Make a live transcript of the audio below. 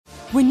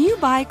When you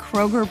buy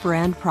Kroger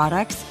brand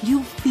products,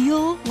 you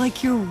feel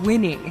like you're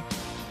winning.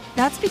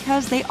 That's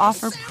because they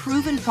offer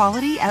proven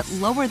quality at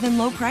lower than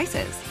low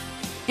prices.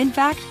 In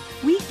fact,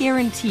 we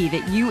guarantee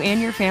that you and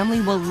your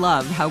family will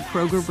love how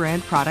Kroger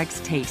brand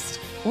products taste,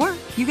 or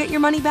you get your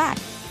money back.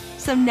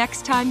 So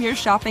next time you're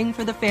shopping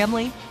for the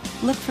family,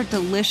 look for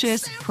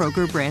delicious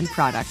Kroger brand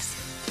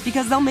products,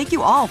 because they'll make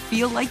you all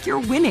feel like you're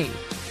winning.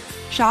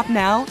 Shop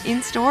now,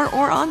 in-store,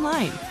 or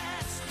online.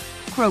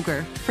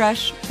 Kroger,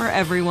 fresh for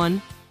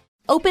everyone.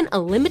 Open a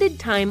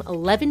limited-time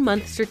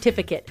 11-month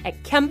certificate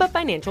at Kemba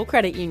Financial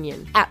Credit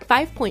Union. At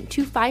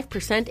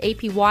 5.25%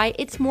 APY,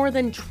 it's more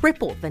than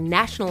triple the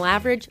national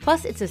average,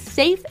 plus it's a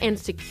safe and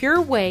secure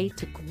way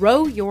to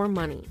grow your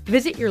money.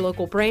 Visit your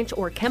local branch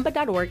or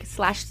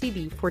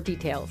kemba.org/CD for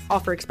details.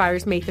 Offer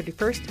expires May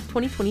 31st,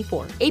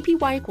 2024.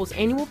 APY equals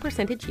annual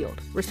percentage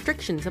yield.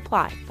 Restrictions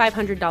apply.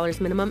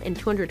 $500 minimum and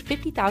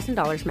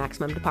 $250,000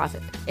 maximum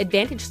deposit.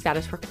 Advantage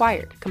status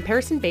required.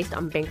 Comparison based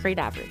on bank rate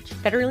average.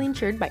 Federally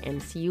insured by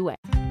NCUA.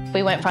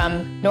 We went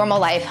from normal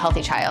life,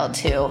 healthy child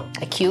to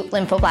acute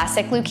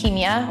lymphoblastic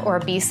leukemia, or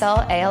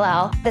B-cell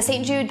ALL. The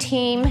St. Jude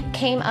team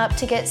came up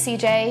to get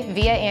CJ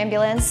via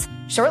ambulance.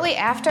 Shortly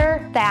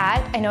after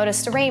that, I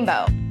noticed a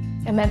rainbow.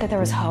 It meant that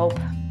there was hope.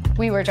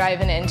 We were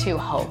driving into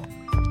hope.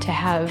 To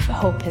have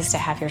hope is to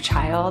have your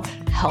child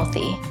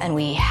healthy, and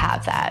we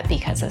have that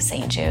because of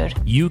St. Jude.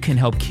 You can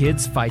help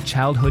kids fight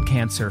childhood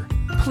cancer.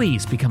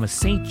 Please become a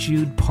St.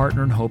 Jude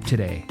Partner in Hope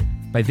today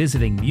by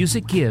visiting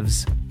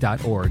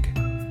musicgives.org.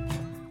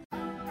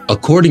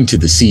 According to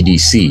the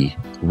CDC,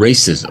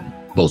 racism,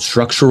 both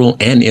structural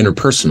and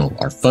interpersonal,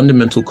 are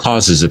fundamental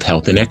causes of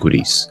health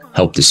inequities,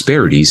 health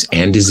disparities,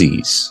 and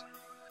disease.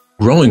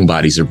 Growing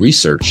bodies of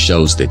research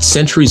shows that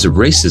centuries of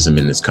racism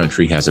in this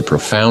country has a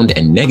profound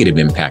and negative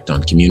impact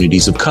on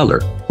communities of color,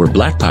 where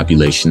Black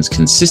populations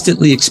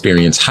consistently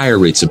experience higher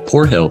rates of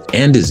poor health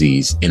and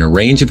disease in a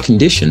range of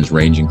conditions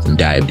ranging from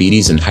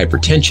diabetes and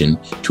hypertension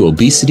to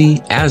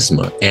obesity,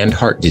 asthma, and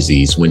heart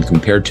disease when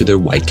compared to their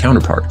white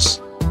counterparts.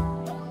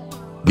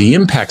 The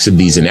impacts of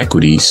these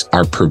inequities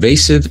are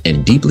pervasive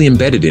and deeply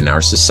embedded in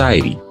our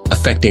society,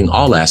 affecting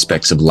all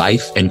aspects of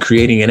life and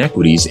creating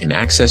inequities in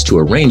access to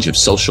a range of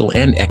social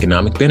and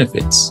economic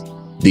benefits.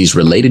 These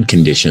related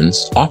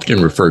conditions,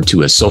 often referred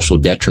to as social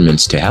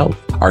detriments to health,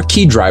 are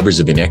key drivers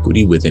of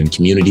inequity within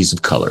communities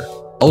of color,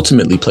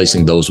 ultimately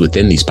placing those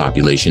within these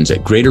populations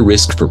at greater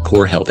risk for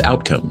poor health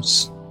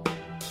outcomes.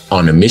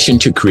 On a mission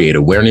to create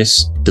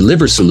awareness,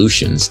 deliver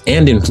solutions,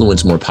 and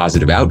influence more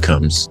positive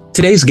outcomes,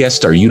 today's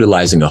guests are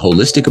utilizing a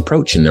holistic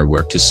approach in their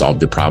work to solve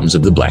the problems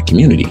of the Black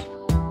community.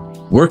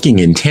 Working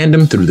in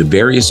tandem through the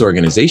various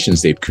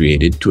organizations they've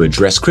created to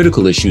address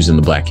critical issues in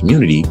the Black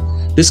community,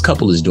 this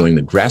couple is doing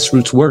the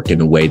grassroots work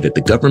in a way that the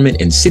government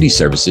and city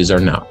services are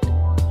not.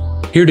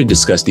 Here to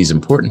discuss these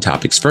important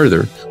topics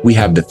further, we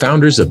have the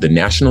founders of the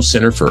National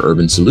Center for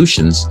Urban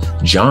Solutions,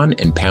 John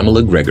and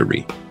Pamela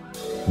Gregory.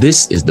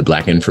 This is the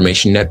Black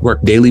Information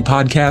Network Daily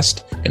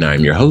Podcast, and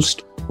I'm your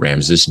host,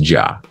 Ramses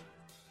Ja.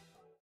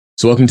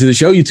 So welcome to the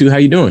show, you two. How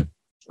you doing?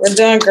 We're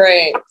doing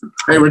great.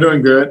 Hey, we're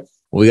doing good.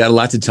 We got a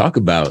lot to talk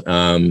about.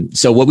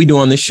 So what we do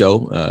on this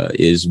show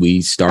is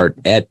we start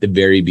at the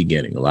very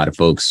beginning. A lot of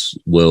folks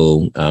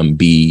will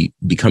be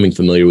becoming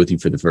familiar with you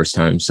for the first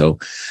time. So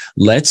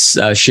let's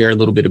share a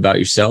little bit about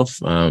yourself,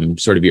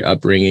 sort of your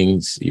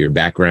upbringings, your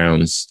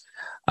backgrounds,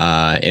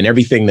 and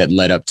everything that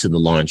led up to the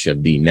launch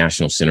of the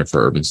National Center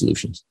for Urban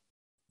Solutions.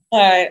 All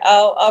right,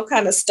 I'll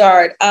kind of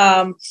start.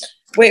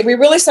 We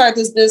really started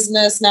this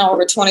business now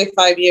over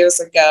 25 years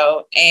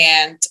ago,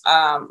 and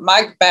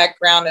my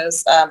background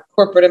is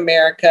corporate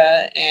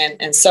America,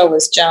 and so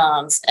is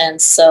John's.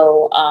 And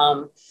so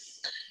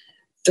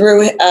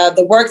through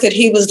the work that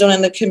he was doing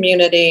in the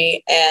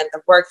community and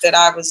the work that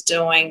I was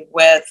doing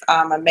with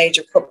a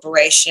major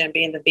corporation,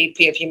 being the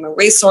VP of Human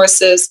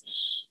Resources,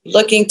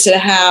 looking to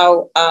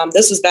how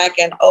this was back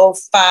in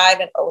 2005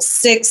 and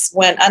 2006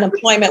 when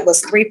unemployment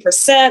was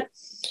 3%.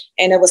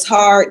 And it was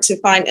hard to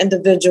find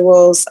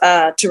individuals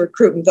to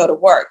recruit and go to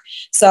work.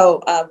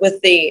 So with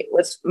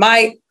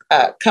my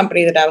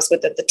company that I was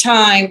with at the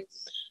time,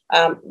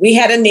 we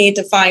had a need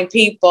to find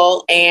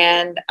people,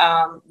 and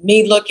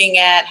me looking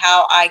at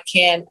how I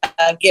can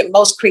get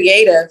most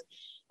creative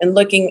and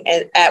looking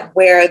at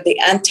where the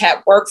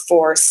untapped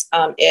workforce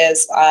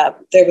is.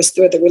 There was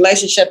through the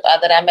relationship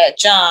that I met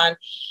John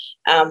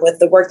with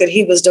the work that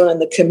he was doing in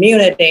the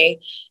community.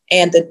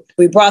 And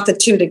we brought the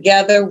two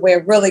together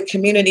where really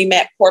community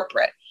met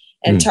corporate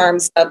in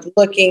terms of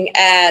looking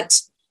at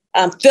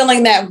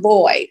filling that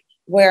void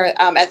where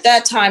at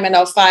that time in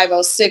 2005,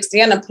 2006,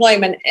 the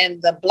unemployment in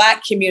the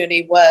Black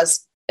community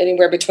was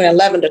anywhere between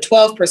 11 to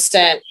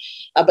 12%,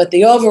 but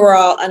the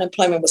overall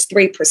unemployment was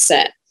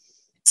 3%.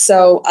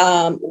 So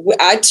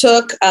I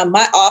took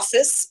my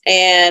office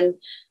and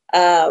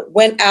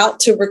went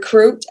out to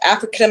recruit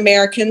African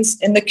Americans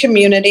in the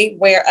community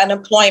where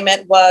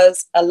unemployment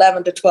was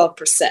 11 to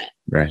 12%.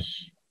 Right.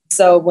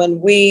 So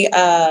when we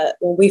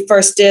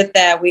first did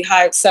that, we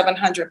hired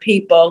 700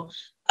 people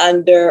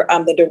under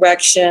the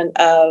direction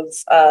of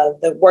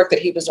the work that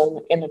he was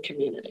doing in the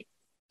community.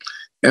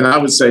 And I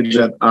would say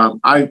that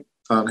I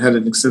had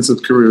an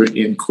extensive career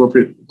in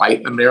corporate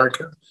white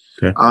America.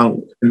 Okay.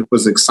 And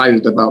was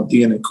excited about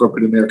being in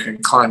corporate America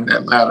and climbing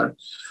that ladder.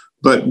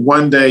 But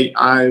one day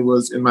I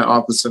was in my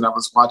office and I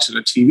was watching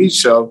a TV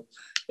show,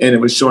 and it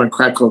was showing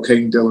crack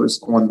cocaine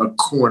dealers on the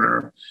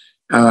corner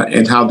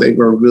and how they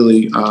were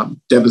really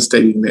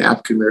devastating the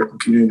African American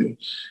community.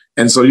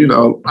 And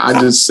so, I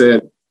just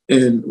said,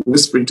 and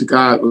whispering to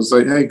God, was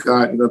like, hey,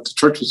 God, if the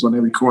church was on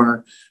every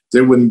corner,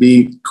 there wouldn't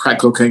be crack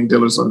cocaine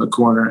dealers on the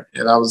corner.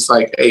 And I was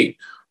like, hey,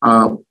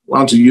 why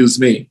don't you use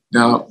me?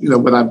 Now,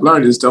 what I've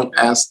learned is don't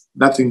ask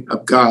nothing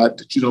of God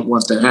that you don't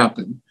want to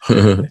happen.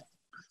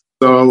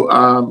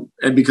 So,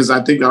 and because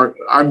I think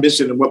our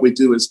mission and what we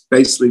do is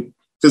basically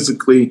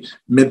physically,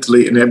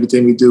 mentally, and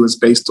everything we do is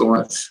based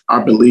on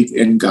our belief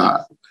in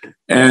God.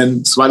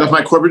 And so I left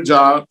my corporate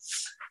job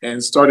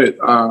and started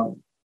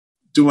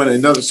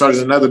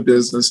started another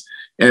business,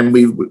 and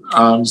we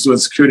was doing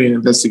security and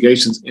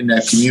investigations in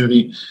that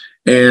community.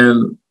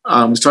 And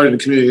we started a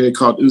community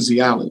called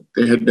Uzi Alley.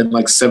 There had been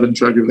like 7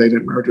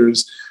 drug-related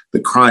murders. The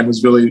crime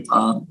was really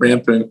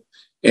rampant.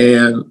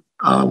 And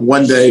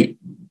one day,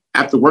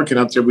 after working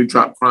out there, we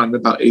dropped crime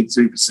about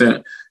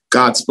 83%.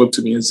 God spoke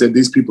to me and said,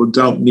 these people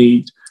don't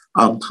need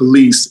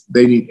police.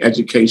 They need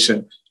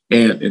education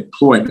and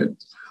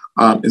employment.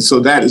 And so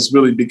that is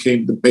really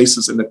became the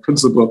basis and the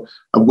principle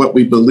of what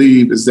we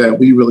believe, is that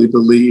we really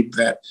believe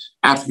that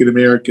African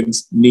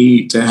Americans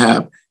need to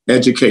have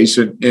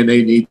education and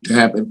they need to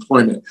have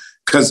employment,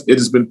 because it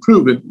has been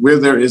proven where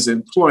there is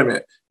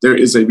employment, there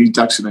is a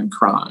reduction in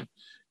crime.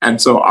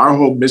 And so our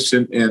whole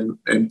mission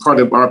and part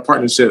of our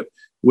partnership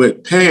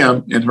with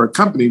Pam and her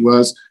company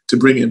was to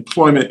bring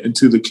employment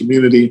into the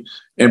community.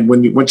 And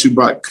once you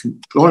brought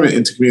employment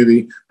into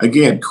community,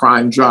 again,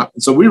 crime dropped.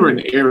 And so we were in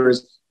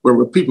areas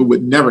where people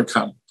would never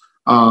come.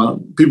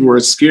 People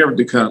were scared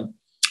to come.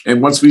 And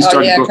once we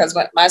started... because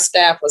my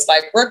staff was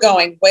like, we're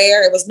going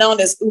where? It was known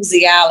as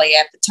Uzi Alley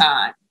at the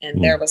time.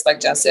 And there was, like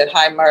John said,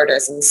 high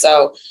murders. And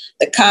so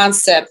the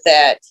concept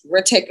that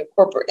we're taking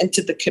corporate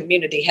into the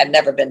community had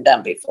never been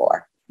done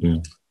before.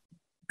 Mm.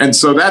 And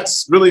so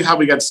that's really how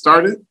we got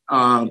started.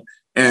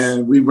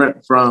 And we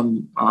went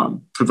from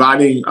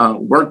providing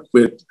work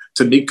with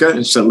Tanika and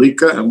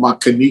Shalika and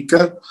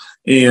Wakanika,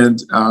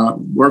 and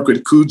work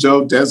with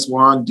Cujo,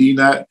 Deswan,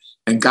 DNAT,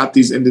 and got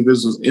these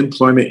individuals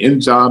employment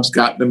in jobs,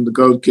 got them to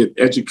go get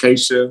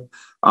education,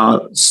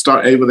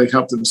 able to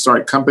help them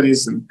start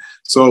companies. And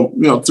so,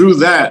 through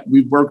that,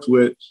 we've worked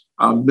with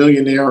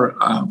millionaire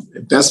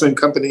investment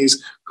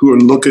companies who are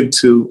looking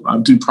to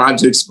do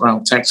projects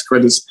around tax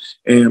credits.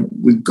 And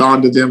we've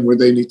gone to them where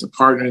they need to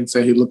partner and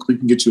say, hey, look, we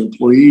can get you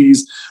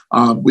employees.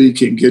 We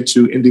can get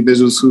you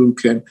individuals you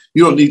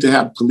don't need to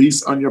have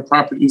police on your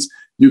properties.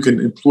 You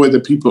can employ the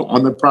people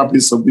on the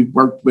properties. So we've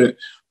worked with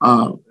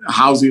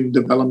housing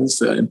developments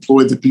to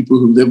employ the people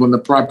who live on the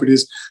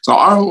properties. So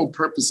our whole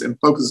purpose and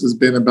focus has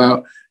been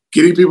about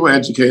getting people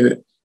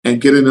educated and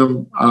getting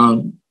them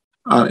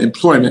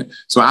employment.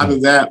 So out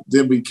of that,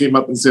 then we came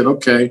up and said,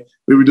 okay,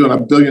 we were doing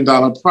 $1 billion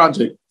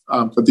project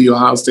for The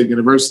Ohio State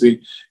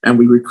University, and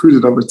we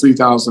recruited over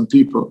 3,000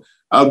 people.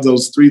 Of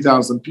those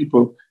 3,000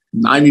 people,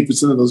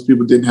 90% of those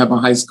people didn't have a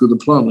high school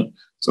diploma.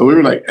 So we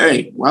were like,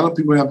 hey, why don't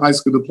people have high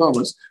school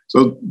diplomas?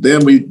 So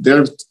then we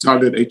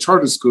started a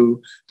charter school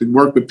to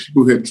work with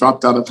people who had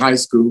dropped out of high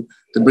school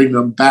to bring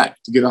them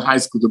back to get a high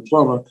school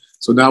diploma.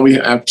 So now we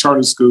have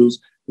charter schools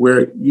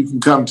where you can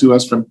come to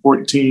us from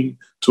 14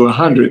 to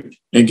 100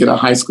 and get a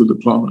high school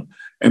diploma.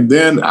 And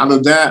then out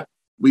of that,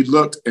 we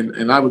looked,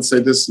 and I would say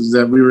this is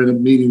that we were in a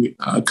meeting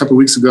a couple of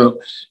weeks ago,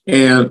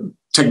 and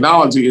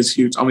technology is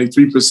huge. Only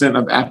 3%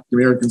 of African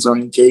Americans are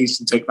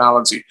engaged in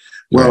technology.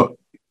 Well,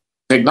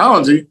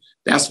 technology,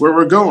 that's where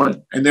we're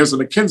going. And there's a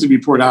McKinsey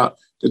report out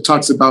that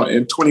talks about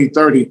in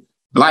 2030,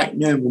 Black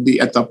men will be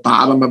at the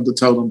bottom of the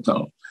totem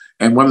pole.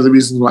 And one of the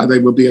reasons why they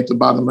will be at the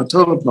bottom of the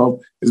totem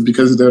pole is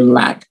because of their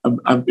lack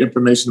of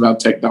information about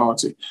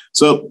technology.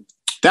 So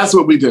that's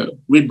what we do.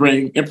 We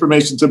bring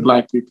information to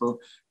Black people.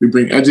 We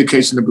bring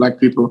education to Black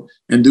people,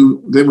 and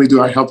then we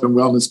do our health and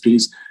wellness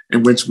piece,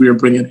 in which we are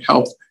bringing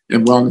health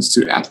and wellness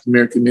to African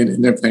American men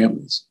and their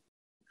families.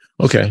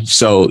 Okay,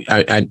 so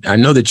I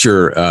know that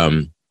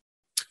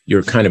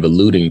you're kind of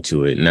alluding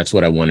to it, and that's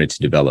what I wanted to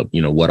develop.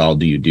 What all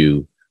do you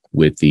do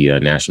with the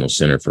National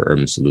Center for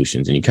Urban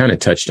Solutions? And you kind of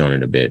touched on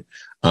it a bit,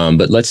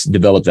 but let's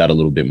develop that a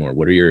little bit more.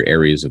 What are your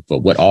areas of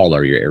what all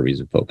are your areas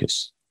of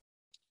focus?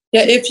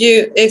 Yeah,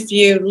 if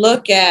you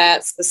look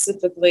at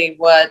specifically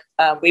what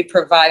we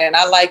provide, and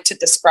I like to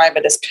describe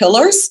it as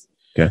pillars.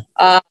 Okay.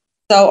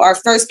 So our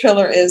first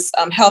pillar is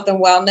health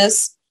and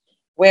wellness,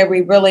 where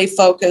we really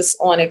focus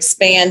on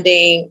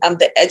expanding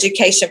the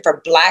education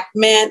for Black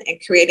men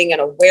and creating an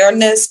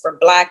awareness for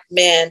Black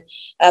men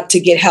to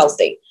get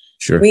healthy.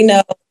 Sure. We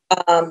know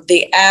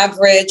the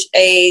average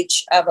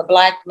age of a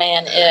Black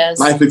man is...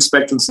 Life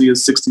expectancy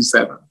is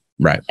 67.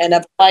 Right. And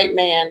a white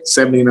man...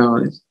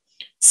 79.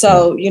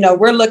 So,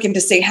 we're looking to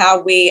see how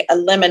we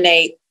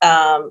eliminate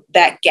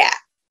that gap.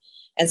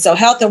 And so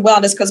health and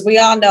wellness, because we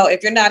all know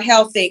if you're not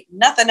healthy,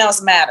 nothing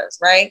else matters,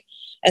 right?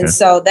 And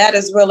so that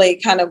is really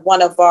kind of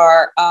one of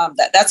our,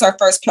 that's our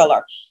first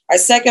pillar. Our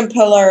second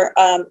pillar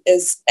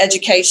is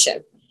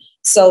education.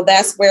 So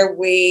that's where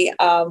we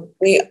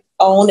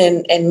own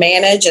and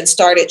manage and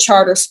started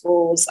charter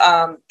schools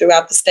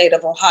throughout the state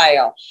of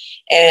Ohio.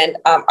 And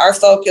our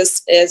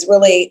focus is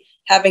really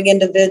having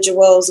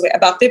individuals,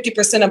 about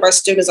 50% of our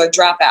students are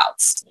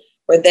dropouts,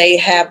 where they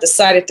have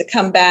decided to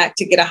come back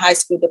to get a high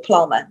school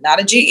diploma, not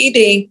a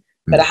GED,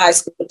 but a high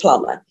school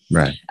diploma.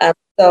 Right.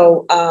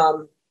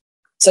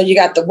 So you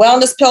got the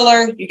wellness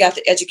pillar, you got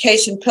the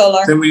education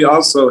pillar. Then we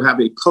also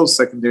have a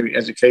post-secondary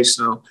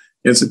educational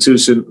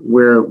institution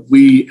where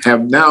we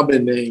have now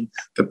been named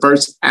the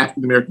first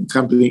African-American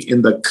company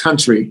in the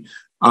country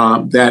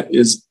that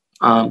is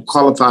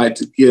qualified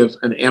to give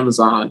an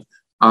Amazon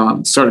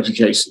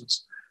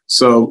certifications.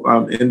 So,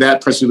 and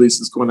that press release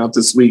is going out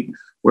this week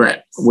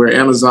where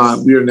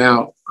Amazon, we are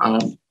now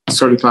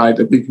certified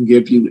that we can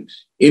give you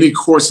any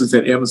courses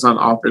that Amazon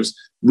offers,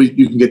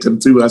 you can get them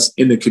through us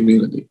in the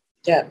community.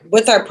 Yeah,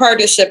 with our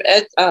partnership,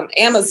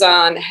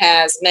 Amazon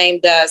has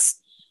named us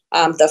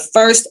the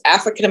first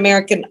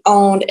African-American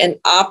owned and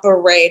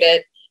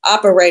operator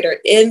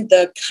in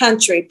the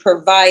country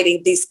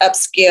providing these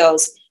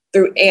upskills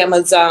through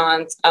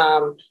Amazon's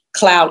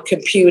cloud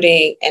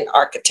computing and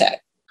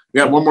architect.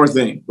 Yeah, one more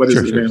thing. What is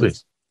it? Sure,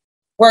 please.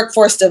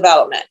 Workforce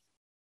development.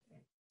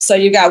 So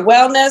you got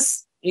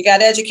wellness, you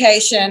got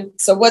education.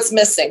 So what's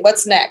missing?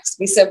 What's next?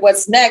 We said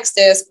what's next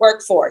is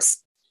workforce.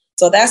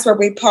 So that's where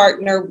we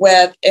partner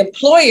with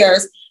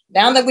employers.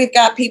 Now that we've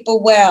got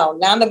people well,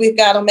 now that we've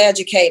got them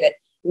educated,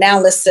 now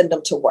let's send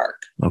them to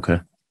work.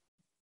 Okay.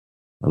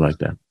 I like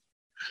that.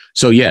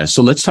 So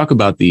let's talk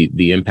about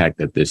the impact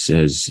that this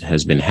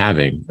has been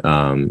having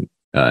and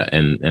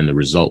the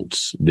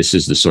results. This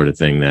is the sort of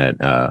thing that,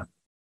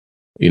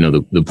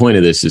 the point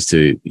of this is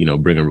to,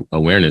 bring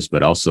awareness,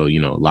 but also, a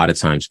lot of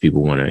times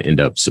people want to end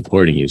up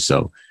supporting you.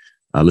 So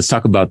let's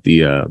talk about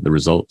the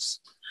results.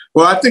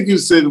 Well, I think you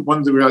said one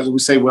of the reasons we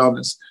say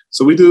wellness.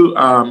 So we do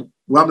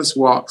wellness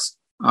walks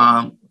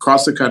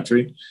across the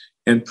country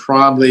in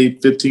probably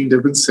 15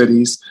 different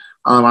cities.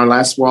 Our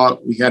last walk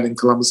we had in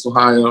Columbus,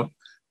 Ohio,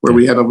 where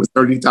we had over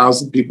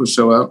 30,000 people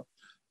show up.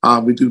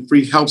 We do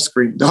free health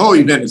screening. The whole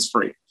event is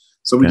free.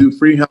 So we do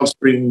free health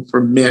screening for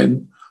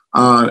men.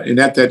 And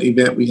at that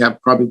event, we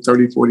have probably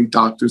 30, 40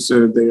 doctors that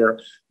are there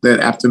that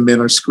after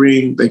men are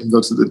screened, they can go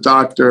to the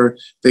doctor.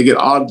 They get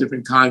all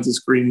different kinds of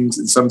screenings.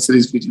 In some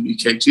cities, we do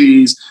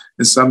EKGs.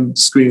 In some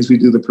screenings, we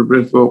do the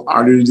peripheral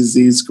artery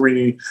disease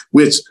screening,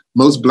 which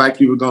most Black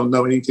people don't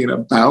know anything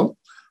about.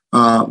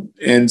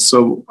 And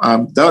so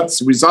that's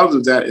the result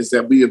of that is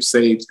that we have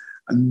saved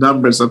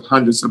numbers of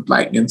hundreds of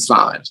Black men's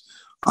lives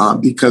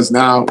because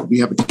now we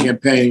have a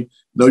campaign,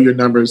 know your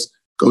numbers,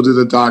 go to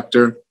the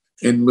doctor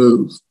and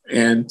move.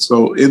 And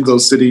so in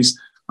those cities,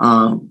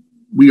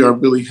 we are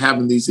really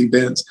having these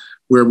events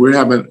where we're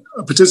having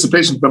a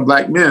participation from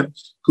Black men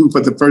who for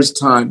the first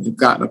time have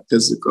gotten a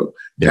physical.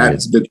 That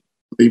has been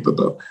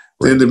unbelievable.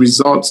 Then the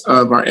results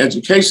of our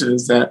education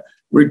is that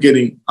we're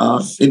getting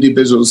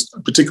individuals,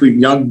 particularly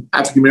young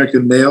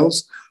African-American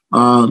males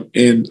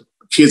and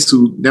kids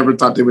who never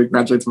thought they would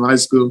graduate from high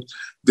school.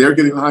 They're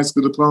getting a high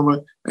school diploma.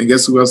 And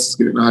guess who else is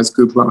getting a high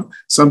school diploma?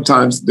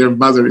 Sometimes their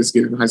mother is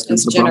getting a high school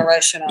diploma.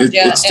 It's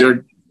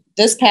generational.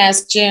 This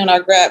past June,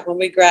 when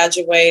we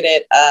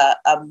graduated,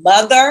 a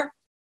mother,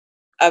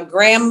 a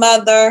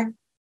grandmother,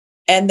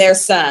 and their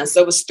son.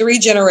 So it was 3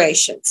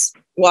 generations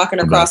walking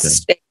across the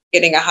state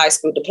getting a high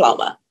school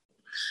diploma.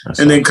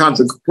 And then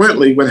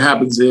consequently, what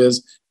happens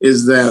is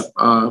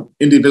that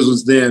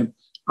individuals then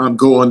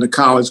go on to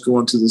college, go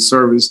on to the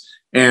service,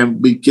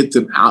 and we get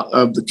them out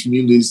of the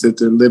communities that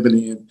they're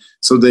living in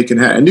so they can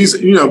have. And these,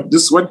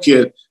 this one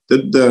kid,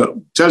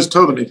 the judge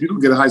told him, if you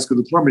don't get a high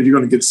school diploma, you're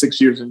going to get 6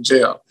 years in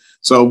jail.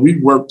 So we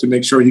worked to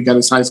make sure he got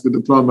his high school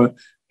diploma,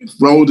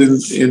 enrolled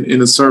in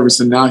the service,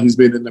 and now he's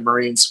been in the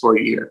Marines for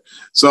a year.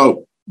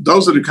 So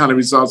those are the kind of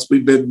results.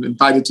 We've been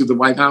invited to the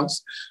White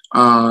House.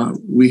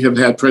 We have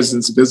had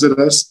presidents visit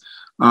us.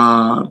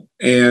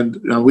 And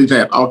we've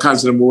had all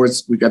kinds of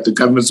awards. We got the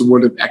Governor's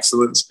Award of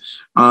Excellence.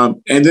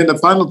 And then the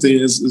final thing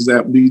is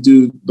that we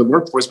do the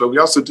workforce, but we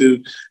also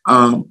do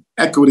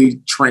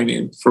equity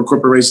training for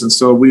corporations.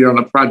 So we are on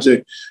a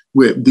project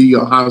with the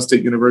Ohio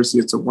State University.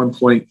 It's a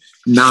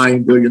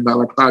 $1.9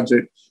 billion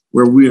project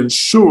where we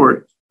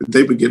ensured that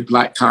they would get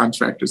Black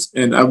contractors.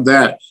 And of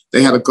that,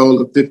 they had a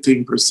goal of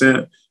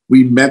 15%.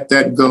 We met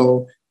that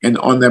goal. And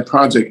on that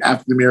project,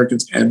 African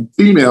Americans and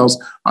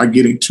females are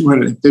getting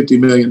 $250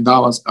 million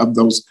of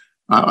those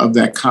of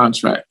that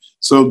contract.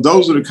 So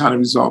those are the kind of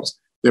results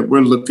that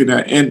we're looking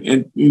at.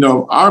 And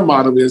our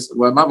model is,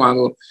 my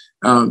model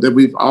that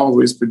we've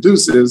always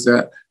produced is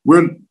that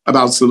we're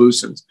about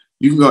solutions.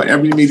 You can go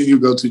every meeting you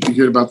go to, you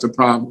hear about the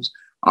problems.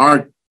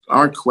 Our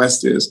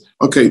quest is,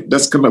 okay,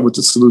 let's come up with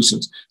the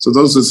solutions. So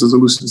those are the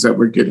solutions that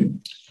we're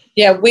getting.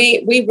 Yeah,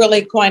 we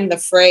really coined the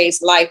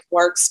phrase, life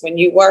works when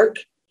you work.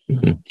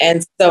 Mm-hmm.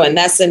 And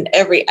that's in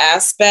every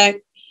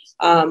aspect.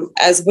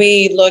 As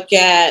we look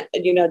at,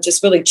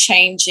 just really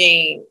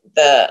changing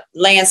the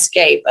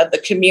landscape of the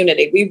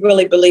community, we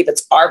really believe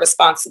it's our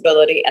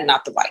responsibility and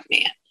not the white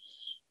man.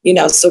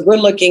 So we're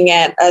looking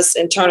at us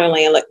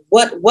internally and like,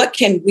 what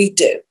can we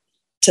do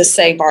to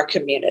save our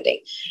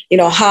community?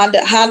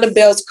 Honda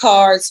builds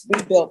cars,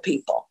 we build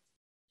people.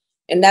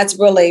 And that's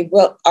really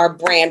what our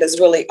brand is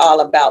really all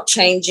about,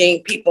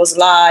 changing people's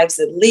lives.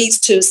 It leads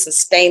to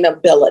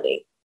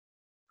sustainability.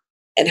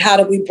 And how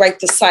do we break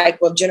the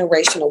cycle of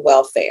generational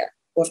welfare?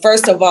 Well,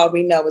 first of all,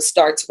 we know it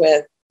starts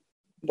with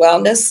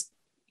wellness,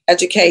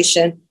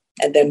 education,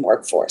 and then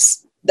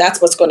workforce.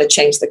 That's what's going to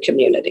change the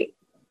community.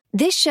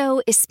 This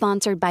show is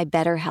sponsored by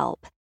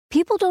BetterHelp.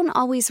 People don't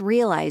always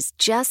realize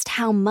just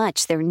how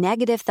much their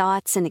negative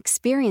thoughts and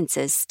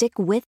experiences stick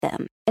with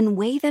them and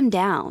weigh them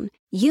down.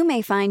 You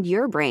may find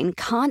your brain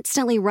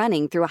constantly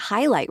running through a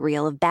highlight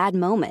reel of bad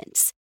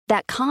moments.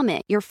 That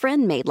comment your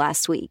friend made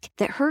last week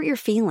that hurt your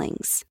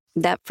feelings.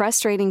 That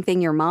frustrating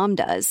thing your mom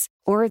does.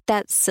 Or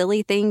that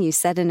silly thing you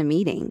said in a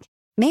meeting.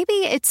 Maybe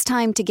it's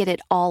time to get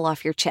it all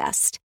off your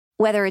chest.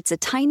 Whether it's a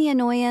tiny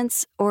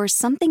annoyance or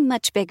something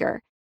much bigger,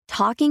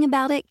 talking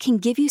about it can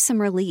give you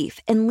some relief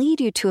and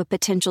lead you to a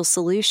potential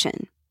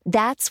solution.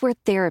 That's where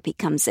therapy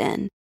comes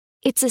in.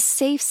 It's a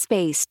safe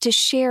space to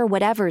share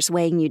whatever's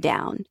weighing you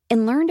down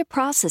and learn to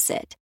process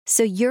it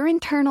so your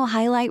internal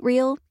highlight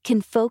reel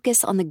can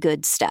focus on the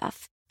good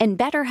stuff. And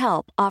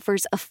BetterHelp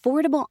offers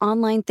affordable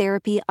online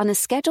therapy on a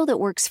schedule that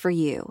works for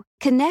you.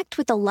 Connect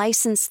with a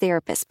licensed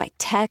therapist by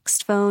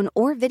text, phone,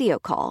 or video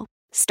call.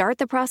 Start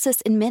the process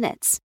in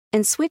minutes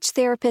and switch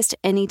therapist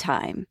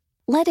anytime.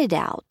 Let it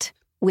out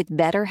with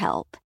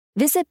BetterHelp.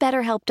 Visit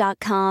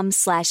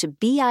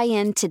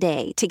BetterHelp.com/BIN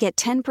today to get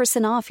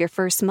 10% off your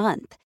first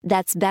month.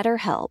 That's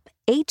BetterHelp,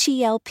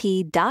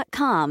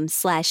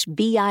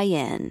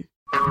 HELP.com/BIN.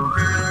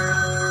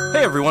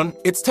 Hey everyone,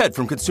 it's Ted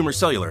from Consumer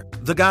Cellular,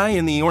 the guy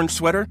in the orange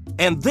sweater,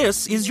 and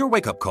this is your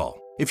wake-up call.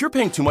 If you're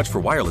paying too much for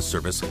wireless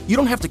service, you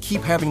don't have to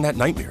keep having that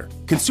nightmare.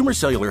 Consumer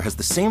Cellular has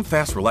the same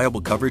fast, reliable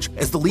coverage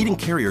as the leading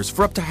carriers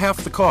for up to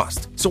half the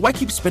cost. So why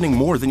keep spending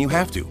more than you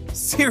have to?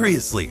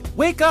 Seriously,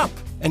 wake up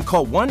and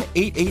call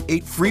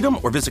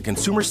 1-888-FREEDOM or visit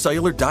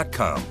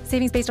consumercellular.com.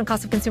 Savings based on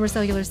cost of Consumer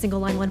Cellular single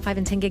line 1, 5,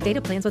 and 10 gig data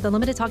plans with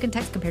unlimited talk and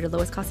text compared to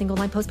lowest cost single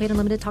line postpaid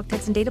unlimited talk,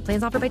 text, and data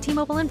plans offered by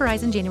T-Mobile and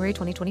Verizon January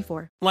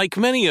 2024. Like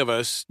many of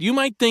us, you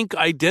might think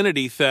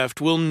identity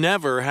theft will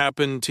never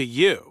happen to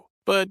you.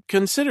 But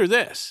consider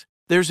this.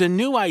 There's a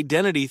new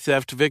identity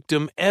theft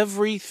victim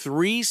every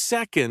 3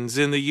 seconds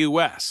in the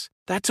U.S.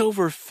 That's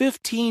over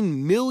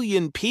 15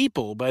 million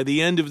people by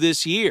the end of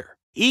this year,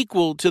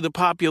 equal to the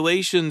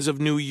populations of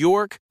New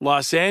York,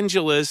 Los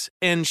Angeles,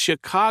 and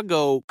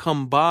Chicago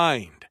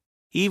combined.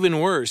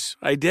 Even worse,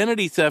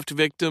 identity theft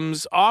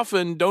victims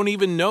often don't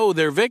even know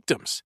they're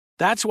victims.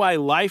 That's why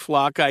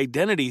LifeLock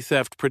Identity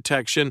Theft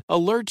Protection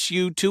alerts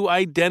you to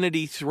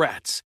identity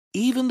threats,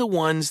 even the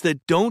ones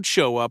that don't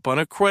show up on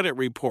a credit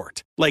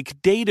report,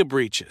 like data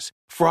breaches,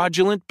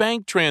 fraudulent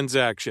bank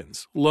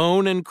transactions,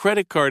 loan and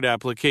credit card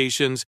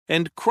applications,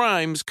 and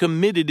crimes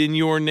committed in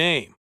your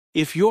name.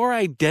 If your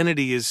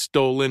identity is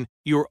stolen,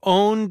 your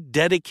own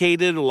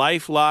dedicated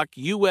LifeLock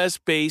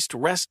U.S.-based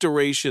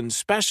restoration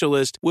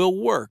specialist will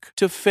work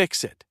to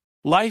fix it.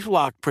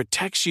 LifeLock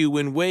protects you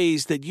in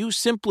ways that you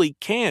simply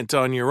can't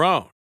on your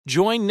own.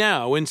 Join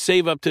now and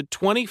save up to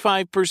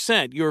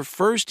 25% your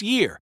first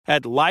year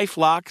at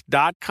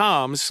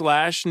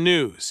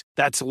LifeLock.com/news.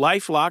 That's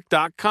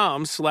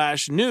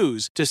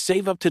LifeLock.com/news to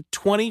save up to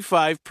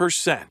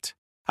 25%.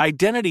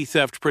 Identity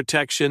theft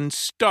protection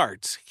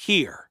starts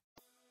here.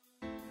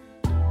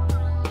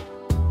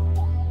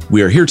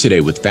 We are here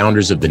today with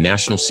founders of the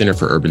National Center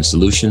for Urban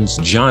Solutions,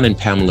 John and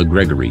Pamela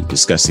Gregory,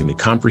 discussing the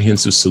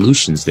comprehensive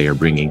solutions they are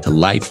bringing to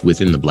life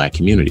within the Black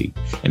community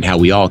and how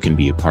we all can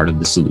be a part of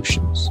the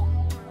solutions.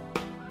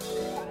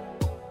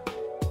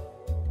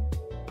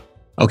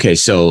 Okay,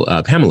 so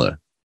Pamela,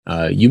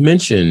 you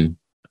mentioned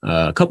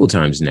a couple of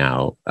times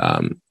now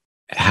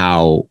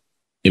how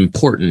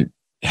important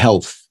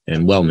health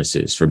and wellness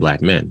is for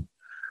Black men.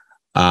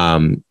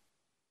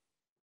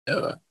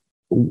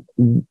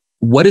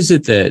 What is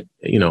it that,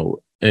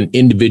 an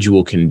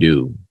individual can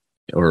do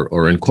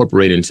or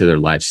incorporate into their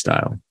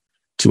lifestyle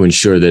to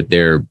ensure that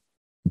they're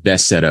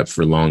best set up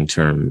for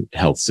long-term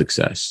health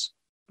success?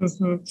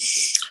 Mm-hmm.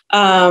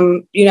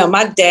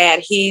 My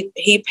dad,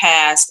 he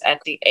passed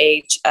at the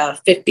age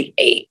of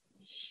 58.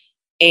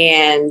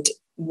 And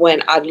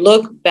when I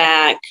look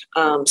back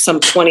some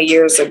 20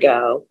 years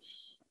ago,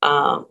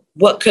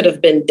 what could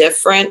have been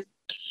different?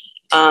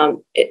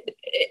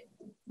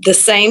 The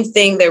same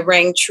thing that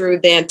rang true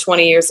then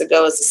 20 years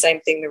ago is the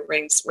same thing that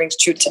rings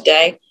true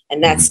today.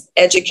 And that's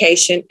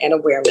education and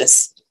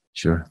awareness.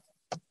 Sure.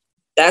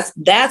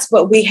 That's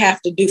what we have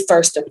to do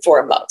first and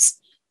foremost.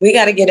 We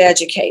got to get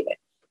educated.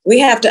 We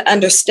have to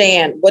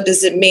understand what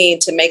does it mean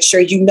to make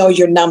sure you know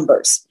your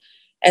numbers.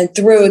 And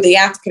through the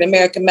African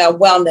American Male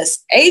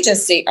Wellness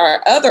Agency,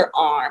 our other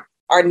arm,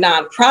 our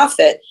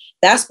nonprofit,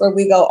 that's where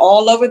we go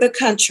all over the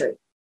country,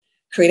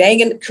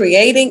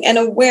 creating an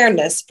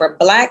awareness for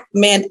Black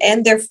men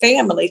and their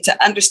family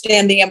to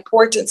understand the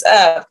importance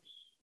of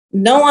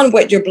knowing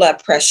what your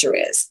blood pressure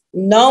is,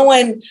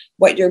 knowing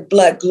what your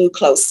blood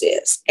glucose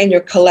is and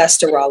your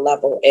cholesterol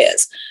level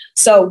is.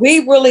 So we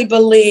really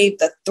believe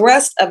the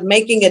thrust of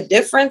making a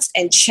difference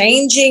and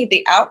changing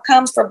the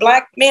outcomes for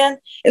Black men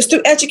is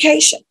through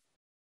education.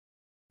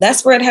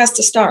 That's where it has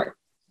to start.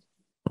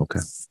 Okay.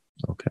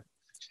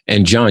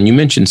 And John, you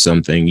mentioned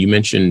something. You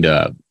mentioned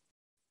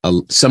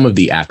some of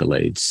the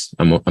accolades.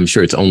 I'm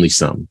sure it's only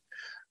some,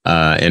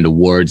 and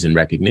awards and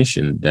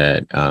recognition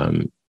that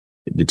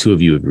the two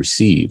of you have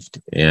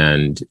received.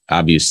 And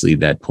obviously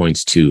that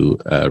points to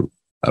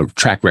a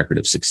track record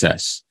of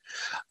success.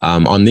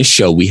 On this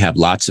show, we have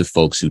lots of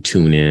folks who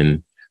tune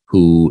in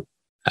who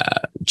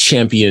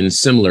champion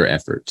similar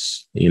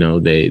efforts. You know,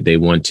 they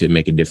want to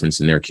make a difference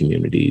in their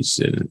communities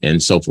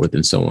and so forth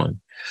and so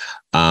on.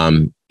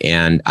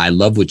 And I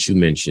love what you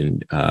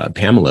mentioned,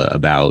 Pamela,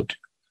 about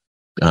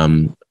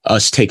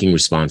us taking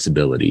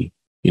responsibility,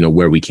 you know,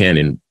 where we can,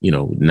 and, you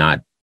know,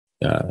 not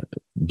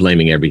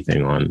blaming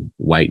everything on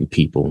white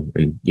people,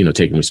 and, you know,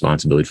 taking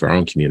responsibility for our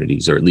own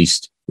communities, or at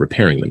least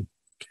repairing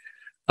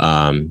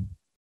them.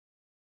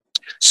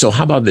 So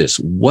how about this?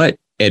 What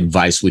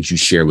advice would you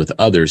share with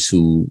others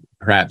who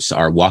perhaps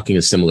are walking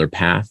a similar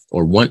path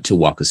or want to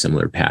walk a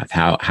similar path?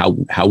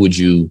 How would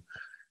you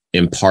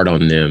impart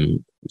on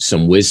them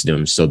some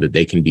wisdom so that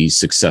they can be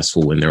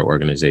successful in their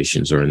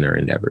organizations or in their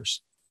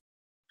endeavors?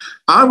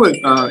 I would,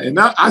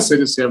 I say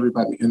this to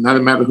everybody, and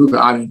not matter who the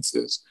audience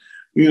is,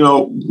 you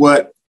know,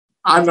 what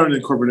I learned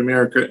in corporate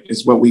America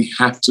is what we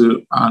have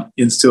to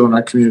instill in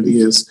our community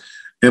is,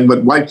 and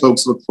what white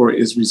folks look for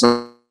is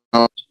results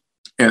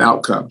and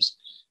outcomes.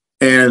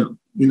 And,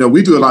 you know,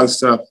 we do a lot of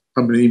stuff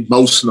from an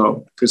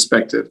emotional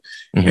perspective,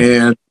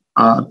 and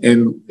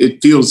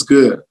it feels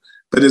good,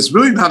 but it's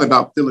really not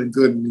about feeling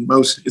good and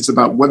emotion. It's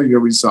about what are your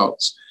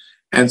results.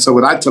 And so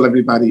what I tell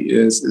everybody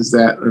is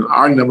that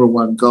our number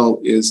one goal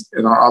is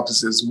in our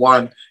offices,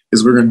 one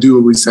is we're going to do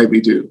what we say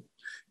we do.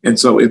 And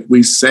so if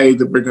we say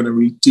that we're going to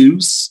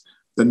reduce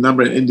the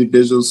number of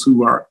individuals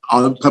who are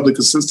on public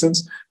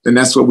assistance, then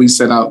that's what we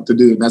set out to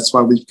do. And that's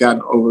why we've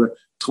gotten over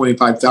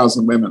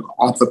 25,000 women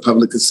off of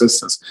public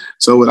assistance.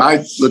 So what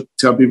I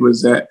tell people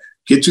is that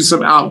get you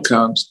some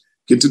outcomes,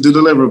 get to the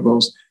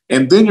deliverables,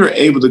 and then you're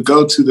able to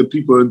go to the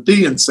people in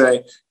B and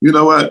say, you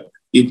know what,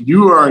 if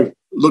you are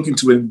looking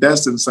to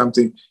invest in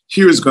something,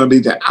 here is going to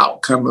be the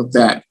outcome of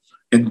that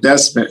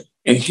investment.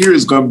 And here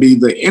is going to be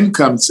the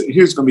income.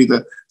 Here's going to be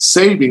the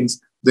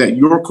savings that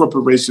your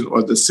corporation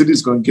or the city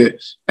is going to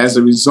get as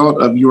a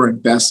result of your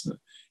investment.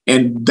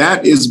 And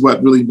that is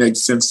what really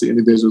makes sense to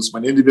individuals.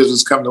 When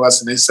individuals come to us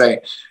and they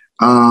say,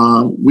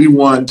 we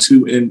want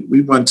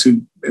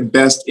to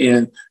invest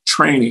in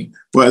training.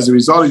 Well, as a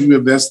result of you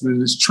investing in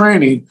this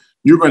training,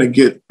 you're going to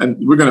get, and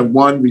we're going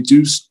to,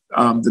 reduce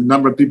the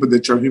number of people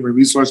that your human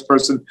resource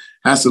person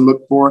has to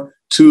look for.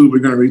 2, we're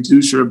going to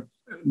reduce your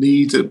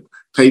need to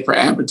pay for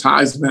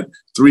advertisement.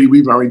 3,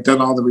 we've already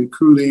done all the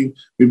recruiting.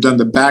 We've done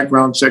the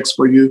background checks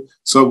for you.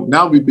 So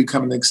now we've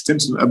become an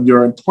extension of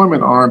your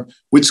employment arm,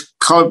 which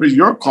covers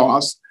your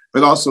costs,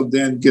 but also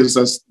then gives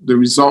us the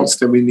results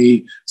that we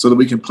need so that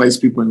we can place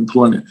people in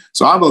employment.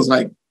 So I was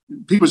like,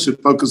 people should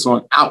focus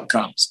on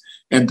outcomes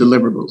and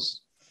deliverables.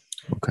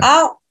 Okay.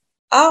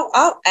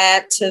 I'll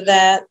add to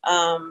that.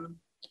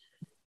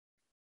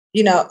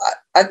 You know,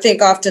 I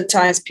think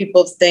oftentimes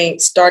people think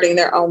starting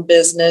their own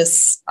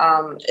business,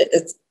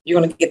 you're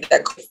going to get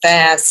that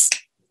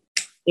fast,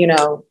 you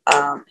know,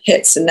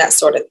 hits and that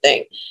sort of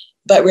thing.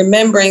 But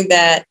remembering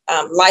that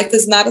life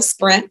is not a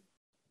sprint,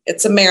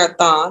 it's a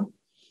marathon.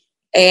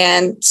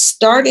 And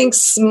starting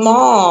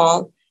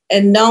small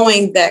and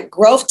knowing that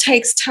growth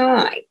takes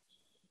time.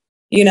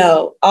 You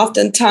know,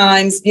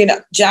 oftentimes, you know,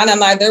 John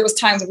and I, there was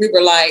times we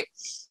were like,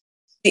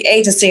 the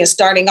agency and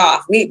starting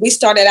off, we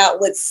started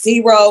out with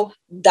 $0,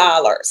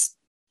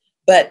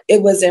 but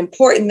it was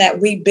important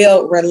that we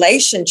build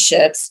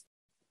relationships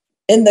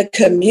in the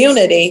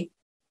community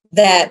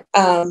that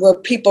where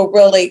people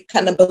really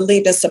kind of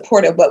believed and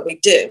supported what we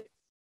do.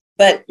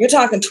 But you're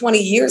talking 20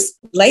 years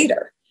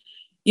later,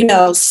 you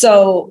know,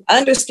 so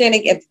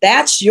understanding if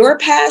that's your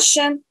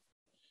passion,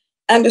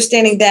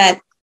 understanding that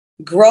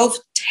growth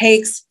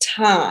takes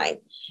time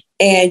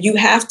and you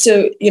have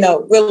to, you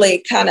know, really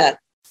kind of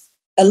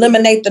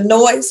eliminate the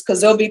noise, because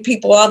there'll be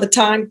people all the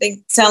time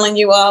telling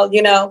you, all,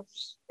 you know,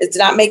 it's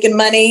not making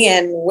money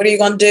and what are you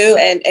going to do?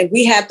 And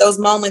we have those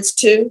moments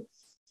too.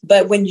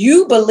 But when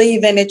you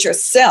believe in it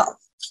yourself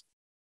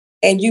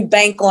and you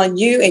bank on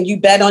you and you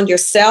bet on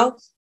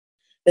yourself,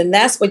 then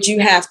that's what you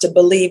have to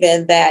believe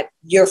in, that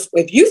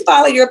if you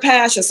follow your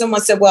passion.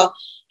 Someone said, well,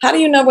 how do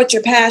you know what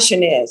your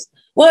passion is?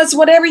 Well, it's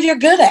whatever you're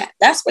good at.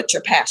 That's what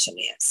your passion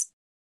is.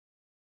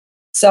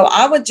 So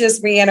I would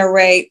just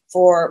reiterate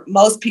for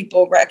most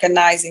people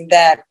recognizing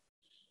that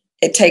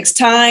it takes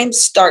time,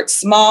 start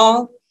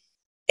small,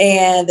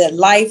 and that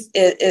life,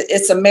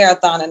 it's a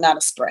marathon and not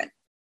a sprint.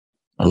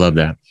 I love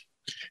that.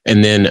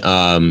 And then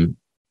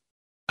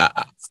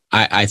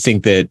I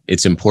think that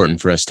it's important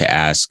for us to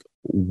ask,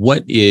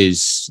 what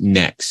is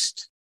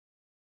next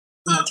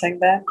You want to take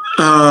that?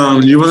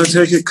 You want to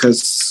take it?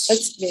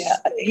 Because yeah,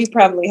 he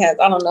probably has.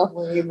 I don't know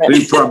when you met.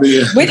 He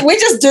probably we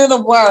just do the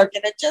work,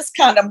 and it just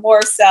kind of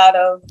morphs out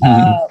of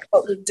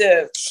what we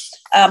do.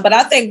 But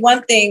I think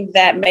one thing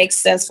that makes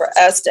sense for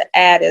us to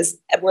add is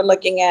we're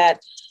looking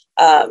at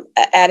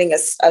adding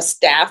a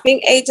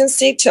staffing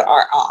agency to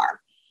our arm,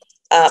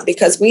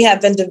 because we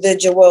have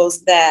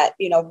individuals that,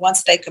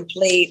 once they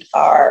complete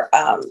our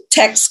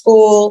tech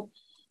school,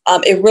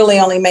 it really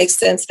only makes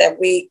sense that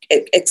we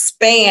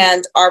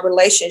expand our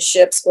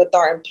relationships with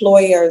our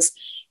employers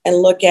and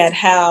look at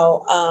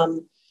how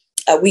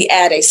we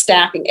add a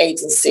staffing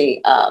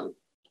agency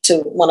to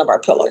one of our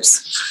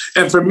pillars.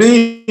 And for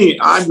me,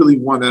 I really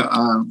want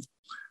to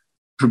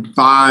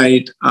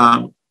provide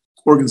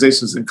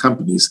organizations and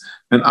companies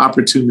an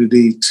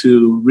opportunity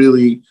to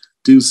really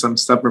do some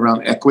stuff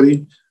around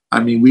equity. I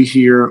mean, we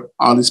hear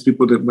all these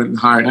people that went and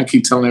hired. I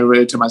keep telling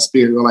everybody to my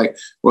speaker, they're like,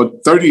 well,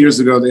 30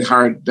 years ago, they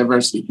hired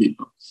diversity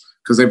people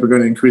because they were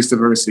going to increase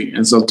diversity.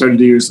 And so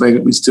 30 years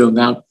later, we still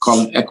now call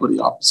them equity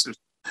officers.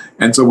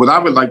 And so what I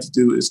would like to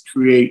do is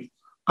create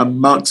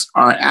amongst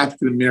our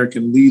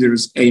African-American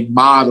leaders a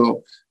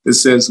model that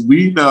says,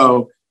 we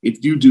know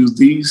if you do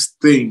these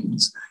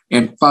things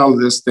and follow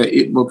this, that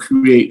it will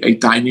create a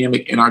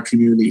dynamic in our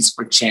communities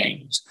for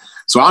change.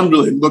 So I'm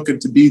really looking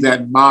to be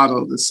that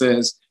model that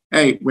says,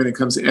 hey, when it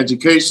comes to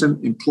education,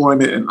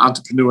 employment, and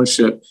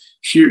entrepreneurship,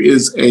 here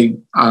is a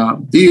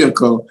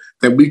vehicle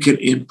that we can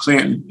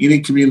implant in any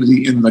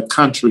community in the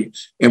country.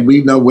 And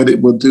we know what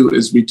it will do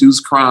is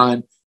reduce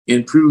crime,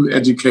 improve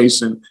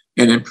education,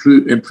 and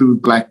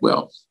improve Black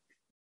wealth.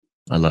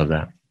 I love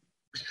that.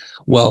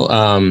 Well,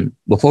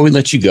 before we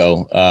let you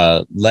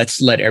go,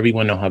 let's let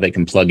everyone know how they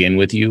can plug in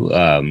with you.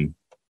 Go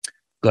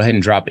ahead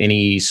and drop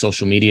any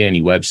social media,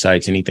 any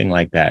websites, anything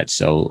like that,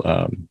 so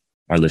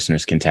our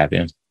listeners can tap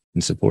in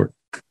and support.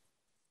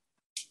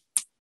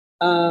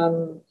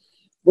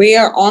 We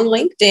are on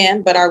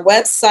LinkedIn, but our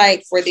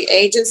website for the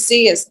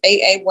agency is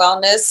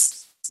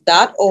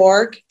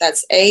aawellness.org.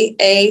 That's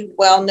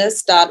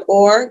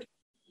aawellness.org.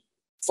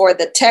 For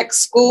the tech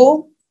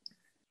school,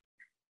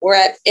 we're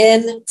at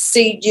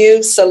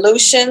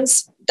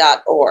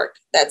ncusolutions.org.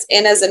 That's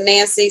N as in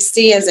Nancy,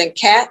 C as in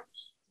cat,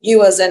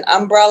 U as in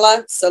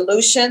umbrella,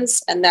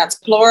 solutions, and that's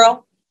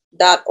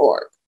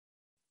plural.org.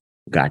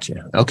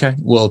 Gotcha. Okay.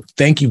 Well,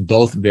 thank you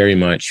both very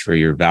much for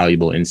your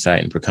valuable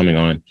insight and for coming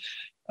on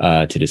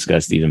to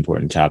discuss these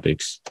important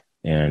topics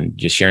and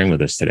just sharing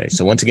with us today.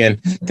 So once again,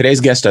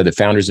 today's guests are the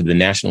founders of the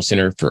National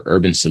Center for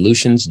Urban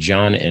Solutions,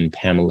 John and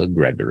Pamela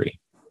Gregory.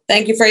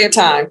 Thank you for your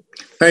time.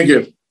 Thank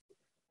you.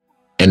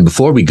 And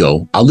before we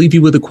go, I'll leave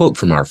you with a quote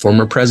from our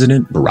former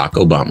president, Barack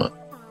Obama.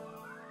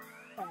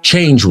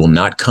 Change will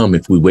not come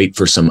if we wait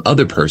for some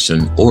other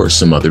person or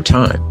some other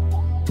time.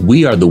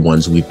 We are the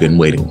ones we've been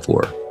waiting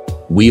for.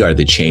 We are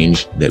the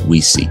change that we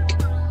seek.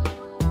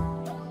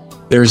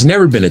 There has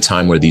never been a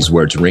time where these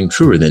words ring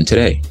truer than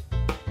today.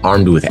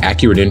 Armed with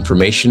accurate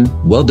information,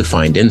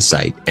 well-defined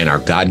insight, and our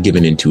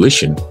God-given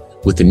intuition,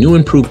 with the new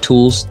improved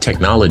tools,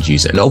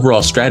 technologies, and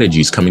overall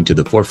strategies coming to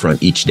the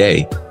forefront each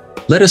day,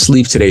 let us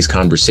leave today's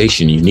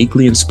conversation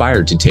uniquely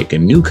inspired to take a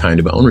new kind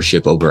of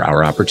ownership over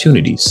our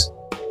opportunities.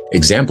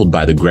 Exampled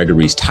by the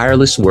Gregory's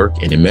tireless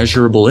work and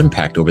immeasurable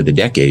impact over the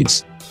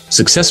decades,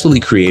 successfully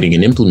creating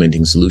and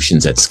implementing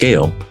solutions at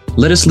scale,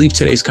 let us leave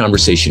today's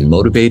conversation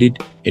motivated,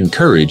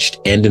 encouraged,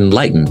 and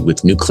enlightened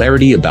with new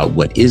clarity about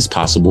what is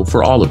possible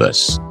for all of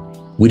us.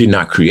 We did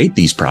not create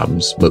these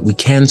problems, but we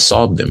can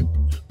solve them.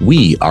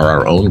 We are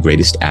our own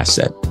greatest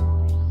asset.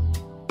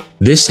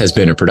 This has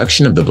been a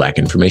production of the Black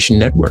Information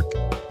Network.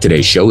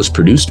 Today's show is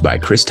produced by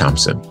Chris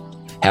Thompson.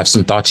 Have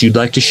some thoughts you'd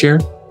like to share?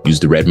 Use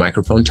the red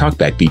microphone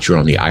talkback feature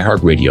on the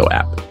iHeartRadio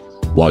app.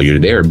 While you're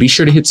there, be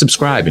sure to hit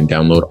subscribe and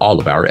download all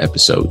of our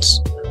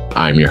episodes.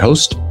 I'm your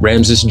host,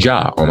 Ramses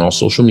Ja, on all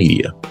social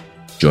media.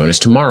 Join us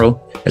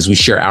tomorrow as we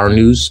share our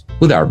news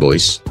with our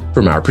voice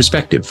from our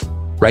perspective,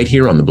 right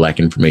here on the Black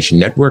Information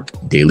Network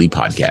Daily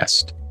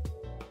Podcast.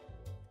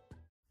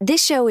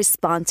 This show is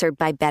sponsored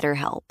by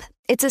BetterHelp.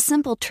 It's a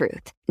simple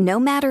truth. No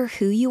matter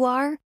who you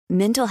are,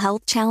 mental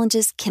health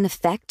challenges can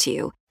affect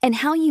you, and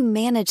how you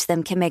manage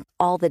them can make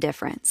all the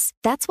difference.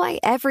 That's why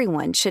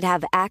everyone should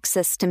have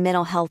access to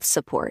mental health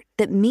support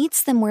that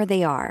meets them where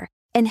they are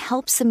and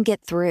helps them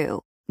get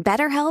through.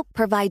 BetterHelp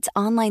provides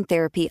online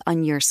therapy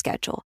on your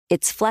schedule.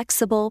 It's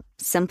flexible,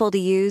 simple to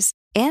use,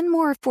 and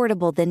more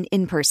affordable than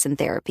in-person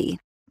therapy.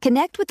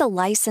 Connect with a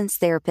licensed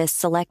therapist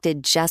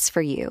selected just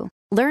for you.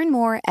 Learn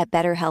more at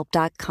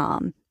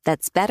BetterHelp.com.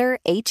 That's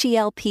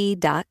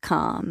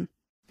BetterHelp.com.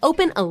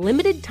 Open a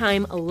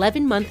limited-time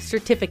 11-month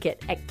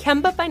certificate at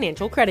Kemba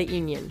Financial Credit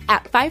Union.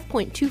 At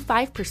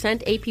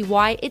 5.25%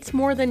 APY, it's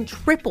more than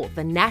triple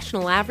the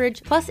national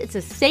average, plus it's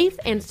a safe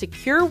and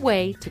secure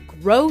way to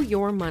grow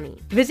your money.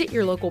 Visit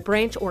your local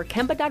branch or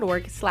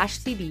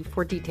kemba.org/cb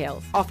for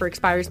details. Offer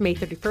expires May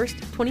 31st,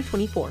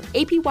 2024.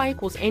 APY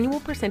equals annual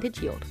percentage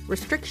yield.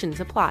 Restrictions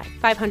apply.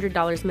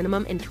 $500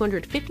 minimum and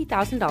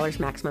 $250,000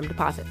 maximum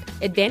deposit.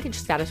 Advantage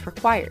status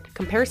required.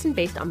 Comparison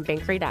based on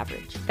bank rate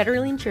average.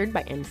 Federally insured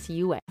by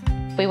NCUA.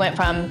 We went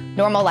from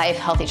normal life,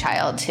 healthy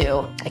child to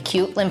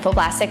acute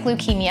lymphoblastic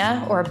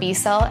leukemia, or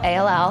B-cell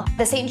ALL.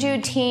 The St.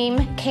 Jude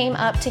team came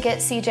up to get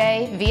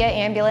CJ via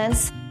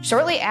ambulance.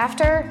 Shortly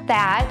after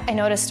that, I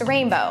noticed a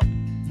rainbow.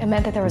 It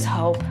meant that there was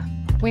hope.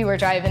 We were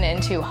driving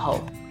into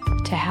hope.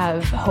 To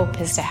have hope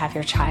is to have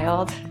your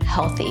child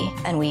healthy,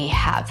 and we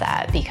have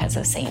that because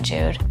of St.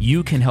 Jude.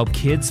 You can help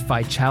kids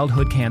fight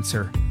childhood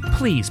cancer.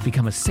 Please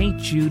become a St.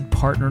 Jude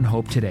Partner in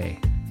Hope today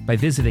by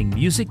visiting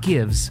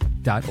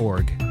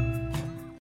musicgives.org.